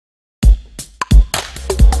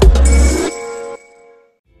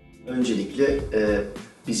öncelikle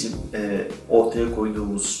bizim ortaya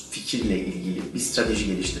koyduğumuz fikirle ilgili bir strateji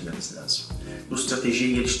geliştirmemiz lazım. Bu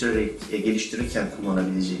stratejiyi geliştirirken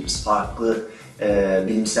kullanabileceğimiz farklı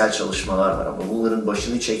bilimsel çalışmalar var ama bunların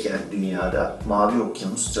başını çeken dünyada Mavi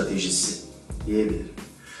Okyanus stratejisi diyebilirim.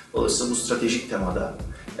 Dolayısıyla bu stratejik temada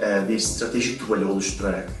bir stratejik tuvali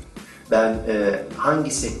oluşturarak ben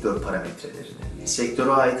hangi sektör parametrelerini,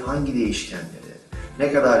 sektöre ait hangi değişkenleri,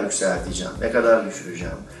 ne kadar yükselteceğim, ne kadar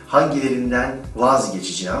düşüreceğim, hangilerinden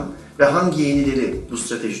vazgeçeceğim ve hangi yenileri bu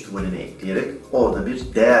strateji tuvaline ekleyerek orada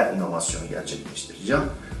bir değer inovasyonu gerçekleştireceğim.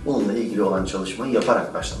 Bununla ilgili olan çalışmayı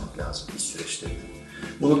yaparak başlamak lazım bir süreçte.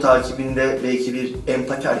 Bunun takibinde belki bir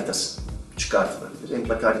empati haritası çıkartılabilir.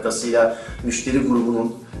 Empati haritasıyla müşteri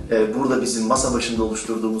grubunun burada bizim masa başında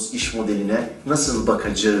oluşturduğumuz iş modeline nasıl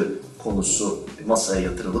bakacağı konusu masaya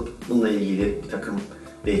yatırılıp bununla ilgili bir takım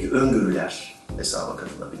belki öngörüler hesaba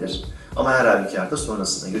katılabilir. Ama her halükarda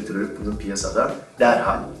sonrasında götürülüp bunun piyasada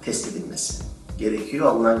derhal test edilmesi gerekiyor.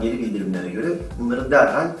 Alınan geri bildirimlere göre bunların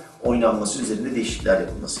derhal oynanması üzerinde değişiklikler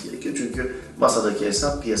yapılması gerekiyor. Çünkü masadaki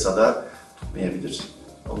hesap piyasada tutmayabilir.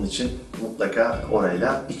 Onun için mutlaka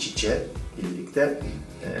orayla iç içe birlikte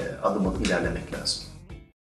adım adım ilerlemek lazım.